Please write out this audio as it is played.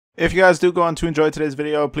If you guys do go on to enjoy today's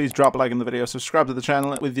video, please drop a like in the video, subscribe to the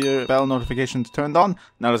channel with your bell notifications turned on.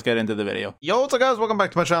 Now let's get into the video. Yo, what's up guys, welcome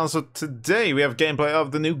back to my channel. So today we have gameplay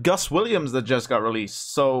of the new Gus Williams that just got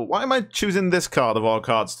released. So why am I choosing this card of all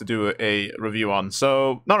cards to do a review on?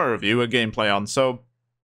 So, not a review, a gameplay on. So,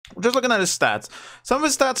 just looking at his stats. Some of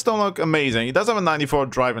his stats don't look amazing. He does have a 94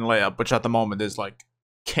 driving layup, which at the moment is like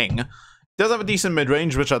king. He does have a decent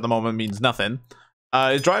mid-range, which at the moment means nothing.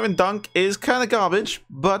 His drive and dunk is kind of garbage,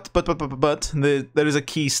 but there is a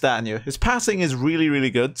key stat in here. His passing is really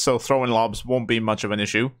good, so throwing lobs won't be much of an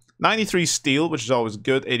issue. 93 steal, which is always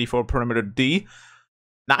good. 84 perimeter D.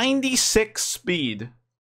 96 speed.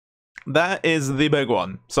 That is the big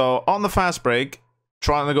one. So on the fast break,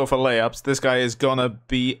 trying to go for layups, this guy is gonna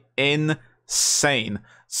be insane.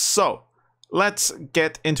 So let's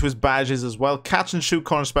get into his badges as well. Catch and shoot,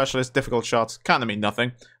 corner specialist, difficult shots, kind of mean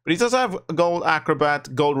nothing. But he does have gold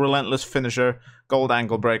acrobat, gold relentless finisher, gold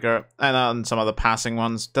ankle breaker, and some other passing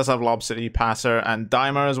ones. Does have lob city passer and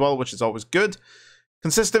dimer as well, which is always good.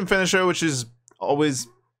 Consistent finisher, which is always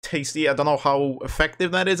tasty. I don't know how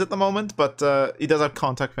effective that is at the moment, but he does have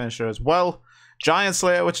contact finisher as well. Giant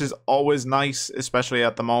Slayer, which is always nice, especially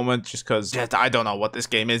at the moment, just because I don't know what this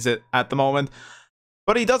game is at the moment.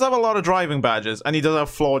 But he does have a lot of driving badges, and he does have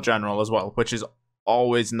floor general as well, which is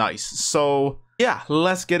always nice. So yeah,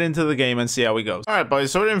 let's get into the game and see how it goes. Alright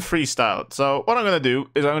boys, so we're in freestyle. So what I'm going to do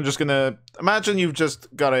is I'm just going to imagine you've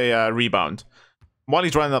just got a rebound. While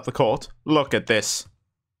he's running up the court, look at this.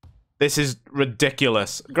 This is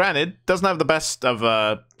ridiculous. Granted, doesn't have the best of,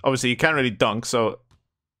 obviously he can't really dunk, so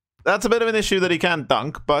that's a bit of an issue that he can't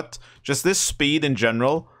dunk, but just this speed in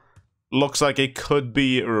general looks like it could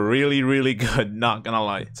be really good, not gonna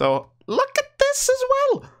lie. So, look at this as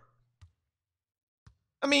well!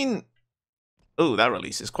 I mean, ooh, that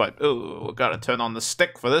release is quite, ooh, gotta turn on the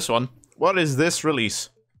stick for this one. What is this release?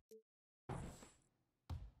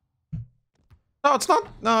 No, it's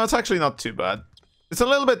not, no, it's actually not too bad. It's a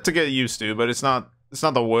little bit to get used to, but it's not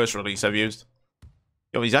the worst release I've used.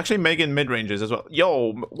 Yo, he's actually making mid-ranges as well.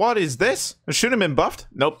 Yo, what is this? Has shooting been buffed?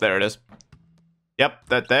 Nope, there it is.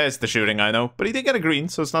 Yep, there's the shooting, I know. But he did get a green,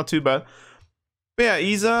 so it's not too bad. But yeah,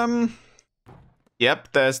 he's,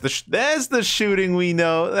 yep, there's the shooting we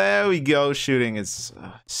know. There we go. Shooting is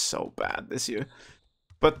so bad this year.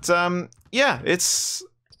 But, yeah, his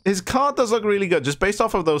card does look really good. Just based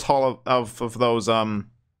off of those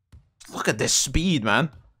look at this speed,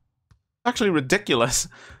 man. Actually ridiculous.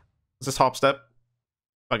 Is this hop step?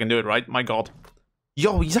 If I can do it right, my god.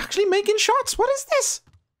 Yo, he's actually making shots. What is this?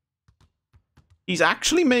 He's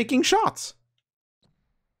actually making shots.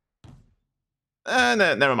 No,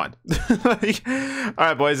 never mind.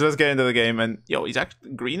 Alright, boys, let's get into the game. And, yo, he's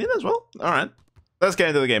actually greening as well? Alright. Let's get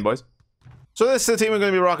into the game, boys. So this is the team we're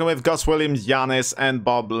going to be rocking with. Gus Williams, Giannis, and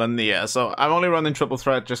Bob Lanier. So I'm only running Triple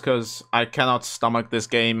Threat just because I cannot stomach this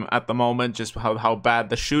game at the moment. Just how bad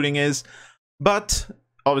the shooting is. But,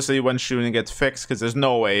 obviously, when shooting gets fixed, because there's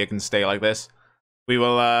no way it can stay like this,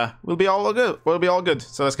 we'll be all good. We'll be all good.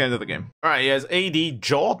 So let's get into the game. All right, he has AD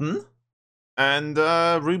Jordan and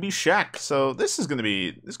Ruby Shaq. So this is gonna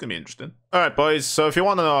be interesting. All right, boys. So if you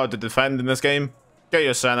want to know how to defend in this game, get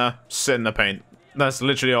your center, sit in the paint. That's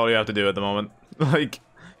literally all you have to do at the moment. Like,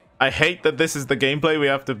 I hate that this is the gameplay we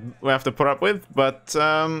have to put up with, but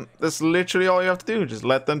that's literally all you have to do. Just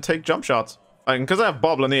let them take jump shots. And because I have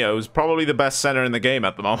Bob Lanier, who's probably the best center in the game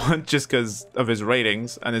at the moment, just because of his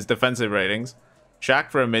ratings and his defensive ratings.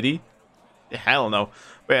 Shaq for a midi? Hell no.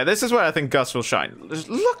 But yeah, this is where I think Gus will shine. Just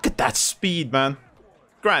look at that speed, man.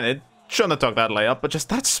 Granted, shouldn't have took that layup, but just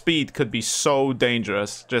that speed could be so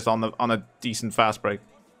dangerous just on a decent fast break.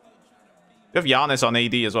 You have Giannis on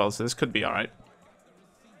AD as well, so this could be alright.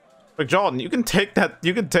 But Jordan, you can take that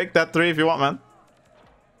three if you want, man.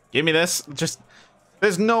 Give me this. Just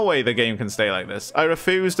there's no way the game can stay like this. I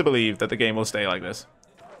refuse to believe that the game will stay like this.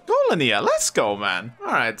 Go Lanier, let's go, man.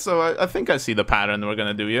 Alright, so I think I see the pattern we're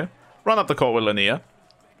gonna do here. Run up the court with Lanier.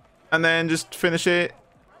 And then just finish it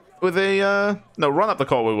with a, no, run up the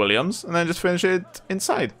court with Williams. And then just finish it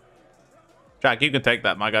inside. Jack, you can take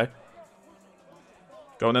that, my guy.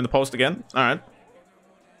 Going in the post again. Alright.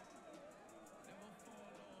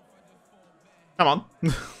 Come on.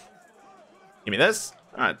 Give me this.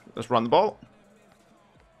 Alright, let's run the ball.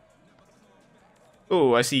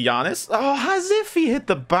 Oh, I see Giannis. Oh, as if he hit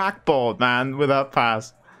the backboard, man, with that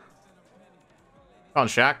pass. Come on,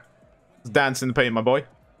 Shaq. Let's dance in the paint, my boy.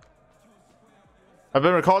 I've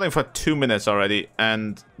been recording for 2 minutes already,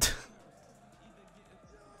 and...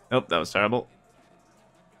 Nope, that was terrible.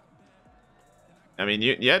 I mean,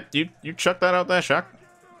 you chucked that out there, Shaq.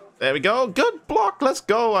 There we go. Good block. Let's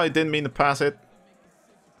go. I didn't mean to pass it.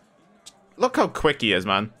 look how quick he is,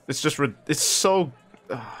 man. It's just, it's so...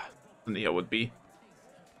 Neo would be.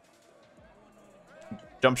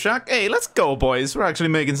 Jump shack. Hey, let's go, boys. We're actually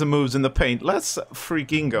making some moves in the paint. Let's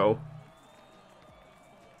freaking go.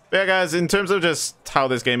 But yeah, guys, in terms of just how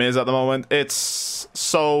this game is at the moment, it's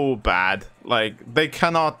so bad. Like, they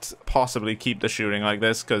cannot possibly keep the shooting like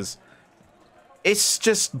this, because it's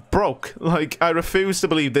just broke. Like, I refuse to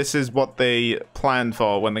believe this is what they planned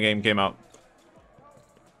for when the game came out.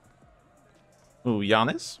 Ooh,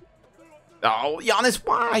 Giannis? Oh, Giannis,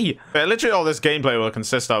 why? Yeah, literally all this gameplay will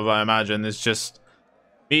consist of, I imagine, is just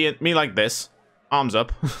me like this, arms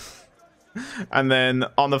up, and then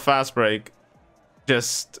on the fast break,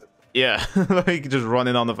 just, yeah, like just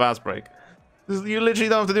running on the fast break. You literally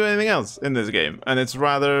don't have to do anything else in this game, and it's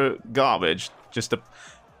rather garbage.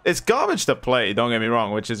 It's garbage to play, don't get me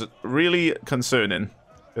wrong, which is really concerning.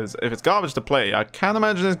 Because if it's garbage to play, I can't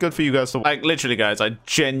imagine it's good for you guys to... Like, literally, guys, I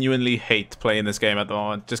genuinely hate playing this game at the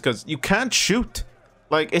moment. Just because you can't shoot.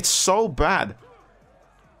 Like, it's so bad.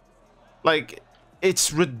 Like,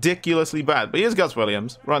 it's ridiculously bad. But here's Gus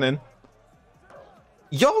Williams. Run in.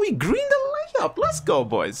 Yo, he greened the layup. Let's go,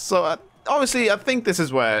 boys. So, obviously, I think this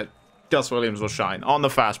is where Gus Williams will shine. On the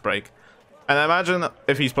fast break. And I imagine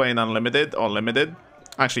if he's playing unlimited or limited.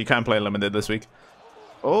 Actually, you can't play limited this week.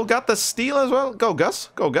 Oh, got the steal as well. Go, Gus.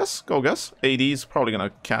 Go, Gus. Go, Gus. AD's probably going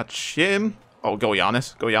to catch him. Oh, go,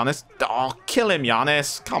 Giannis. Go, Giannis. Oh, kill him,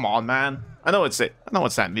 Giannis. Come on, man. I know it's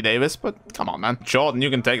Anthony Davis, but come on, man. Jordan,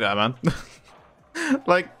 you can take that, man.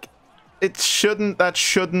 Like, that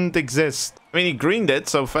shouldn't exist. I mean, he greened it,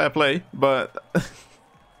 so fair play, but...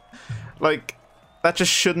 like, that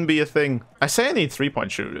just shouldn't be a thing. I say I need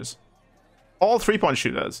three-point shooters. All three-point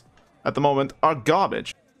shooters at the moment are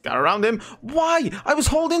garbage. Got around him. Why? I was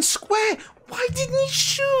holding square. Why didn't he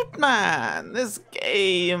shoot, man? This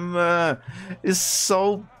game is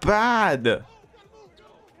so bad.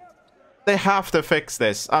 They have to fix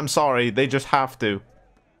this. I'm sorry. They just have to.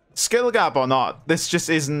 Skill gap or not, this just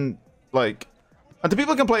isn't, like... And the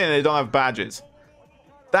people complaining they don't have badges.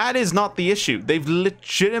 That is not the issue. They've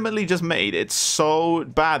legitimately just made it so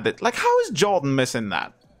bad that... Like, how is Jordan missing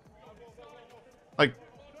that? Like...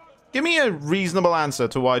 Give me a reasonable answer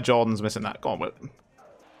to why Jordan's missing that. Go on with it.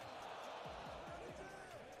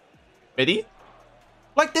 Midi?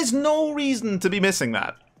 Like, there's no reason to be missing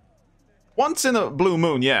that. Once in a blue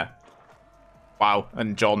moon, yeah. Wow,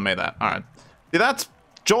 and Jordan made that. Alright. See, that's...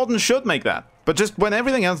 Jordan should make that. But just when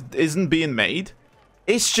everything else isn't being made,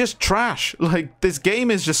 it's just trash. Like, this game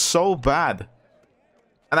is just so bad.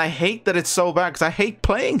 And I hate that it's so bad, because I hate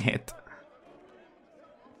playing it.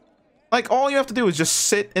 Like, all you have to do is just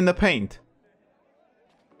sit in the paint.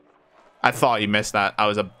 I thought you missed that. I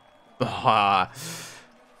was a...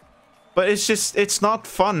 But it's just... It's not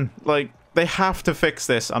fun. Like, they have to fix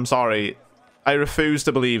this. I'm sorry. I refuse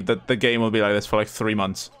to believe that the game will be like this for like 3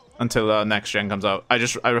 months. Until next gen comes out. I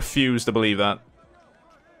refuse to believe that.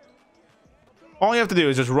 All you have to do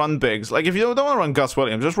is just run bigs. Like, if you don't want to run Gus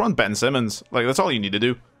Williams, just run Ben Simmons. Like, that's all you need to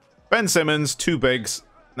do. Ben Simmons, 2 bigs,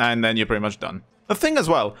 and then you're pretty much done. The thing as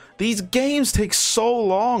well, these games take so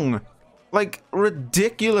long. Like,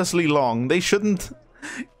 ridiculously long. They shouldn't...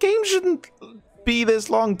 Games shouldn't be this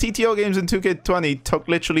long. TTO games in 2K20 took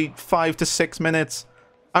literally 5 to 6 minutes.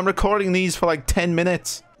 I'm recording these for like 10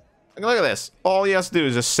 minutes. Look at this. All he has to do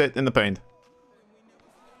is just sit in the paint.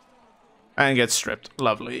 And get stripped.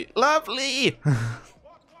 Lovely. Lovely!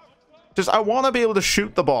 Just, I want to be able to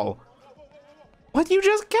shoot the ball. But you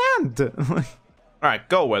just can't. Alright,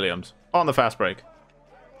 go Williams. On the fast break.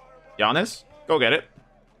 Giannis, go get it.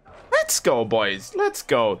 Let's go, boys. Let's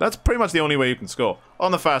go. That's pretty much the only way you can score.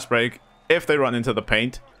 On the fast break, if they run into the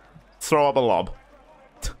paint, throw up a lob.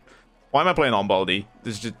 Why am I playing on Baldy?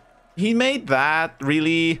 This just... He made that.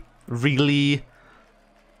 Really? Really?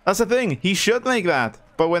 That's the thing. He should make that.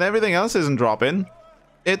 But when everything else isn't dropping,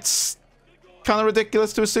 it's kind of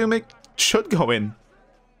ridiculous to assume it should go in.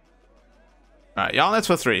 Alright, Giannis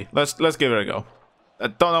for 3. Let's give it a go. I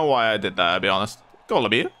don't know why I did that, I'll be honest. Go,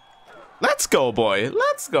 Labia. Let's go, boy.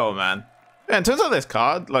 Let's go, man. Yeah, in terms of this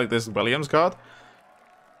card, like this Williams card,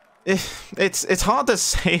 it's hard to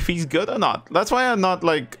say if he's good or not. That's why I'm not,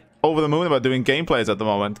 like, over the moon about doing gameplays at the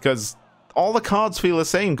moment, because all the cards feel the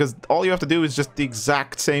same, because all you have to do is just the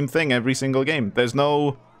exact same thing every single game. There's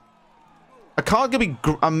no... A card could be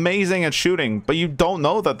amazing at shooting, but you don't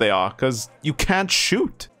know that they are, because you can't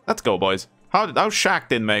shoot. Let's go, boys. How Shaq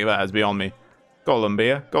didn't make that is beyond me. Go,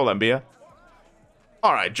 Lambia. Go, Lambia.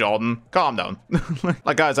 Alright, Jordan. Calm down.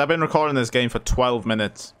 Like, guys, I've been recording this game for 12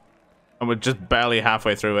 minutes. And we're just barely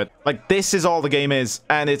halfway through it. Like, this is all the game is.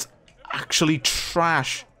 And it's actually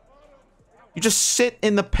trash. You just sit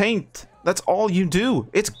in the paint. That's all you do.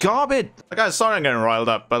 It's garbage. Like, guys, sorry I'm getting riled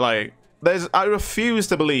up, but like, I refuse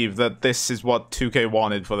to believe that this is what 2K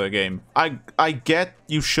wanted for their game. I get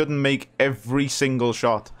you shouldn't make every single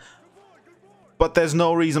shot, but there's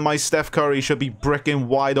no reason why Steph Curry should be bricking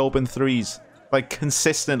wide open threes, like,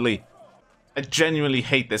 consistently. I genuinely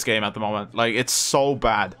hate this game at the moment. Like, it's so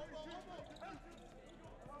bad.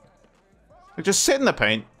 Like, just sit in the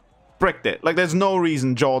paint, bricked it. Like, there's no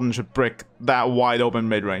reason Jordan should brick that wide open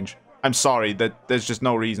mid-range. I'm sorry, there's just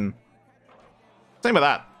no reason. Same with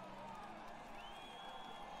that.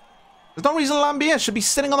 There's no reason Lambier should be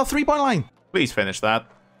sitting on the three-point line. Please finish that.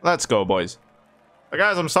 Let's go, boys. Like,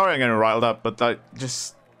 guys, I'm sorry I'm getting riled up, but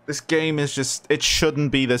this game is just, it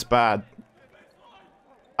shouldn't be this bad.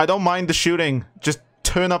 I don't mind the shooting. Just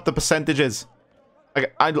turn up the percentages.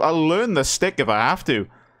 Like, I'll learn the stick if I have to.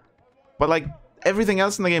 But, like, everything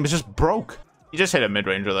else in the game is just broke. You just hit a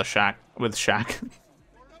mid-range with Shaq.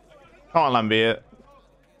 Come on, Lambier.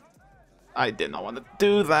 I did not want to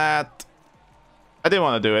do that. I didn't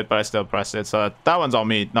want to do it, but I still pressed it. So that one's on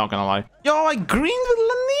me, not gonna lie. Yo, I greened with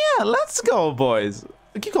Lanier. Let's go, boys.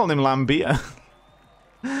 I keep calling him Lambier.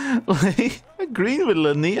 Like, I greened with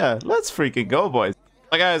Lanier. Let's freaking go, boys.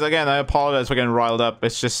 Like, guys, again, I apologize for getting riled up.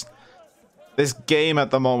 It's just, this game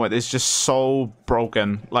at the moment is just so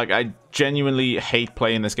broken. Like, I genuinely hate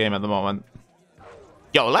playing this game at the moment.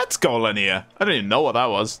 Yo, let's go, Lanier. I don't even know what that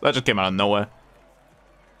was. That just came out of nowhere.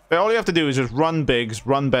 But all you have to do is just run Biggs,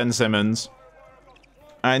 run Ben Simmons,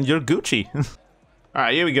 and you're Gucci.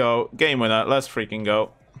 Alright, here we go. Game winner. Let's freaking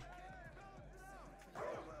go.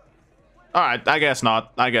 Alright, I guess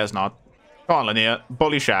not. I guess not. Come on, Lanier.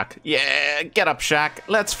 Bully Shaq. Yeah, get up, Shaq.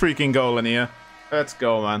 Let's freaking go, Lanier. Let's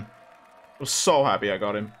go, man. I'm so happy I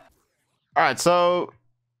got him. Alright, so,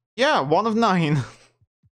 yeah, 1 of 9.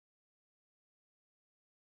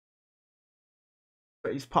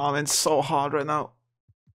 Face palming so hard right now.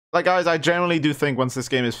 Like, guys, I generally do think once this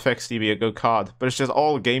game is fixed, he'd be a good card. But it's just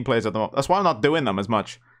all gameplays at the moment. That's why I'm not doing them as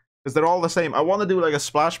much. Because they're all the same. I want to do, like, a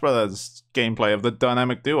Splash Brothers gameplay of the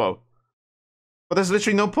dynamic duo. But there's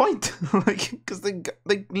literally no point. Like, because they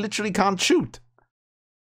literally can't shoot.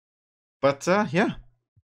 But, yeah.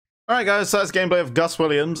 Alright, guys, so that's gameplay of Gus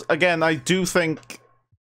Williams. Again, I do think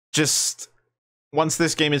just once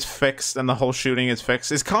this game is fixed and the whole shooting is fixed,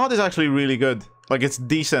 his card is actually really good. Like, it's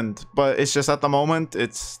decent, but it's just at the moment,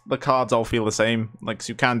 the cards all feel the same. Like,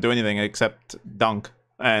 so you can't do anything except dunk.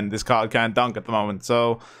 And this card can't dunk at the moment.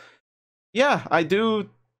 So, yeah, I do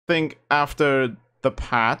think after the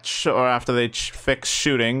patch, or after they fix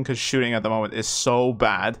shooting, because shooting at the moment is so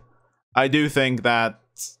bad, I do think that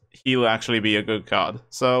he'll actually be a good card.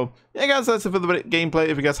 So, yeah, guys, that's it for the gameplay.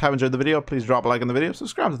 If you guys have enjoyed the video, please drop a like on the video.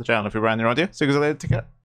 Subscribe to the channel if you're brand new around here. See you guys later. Take care.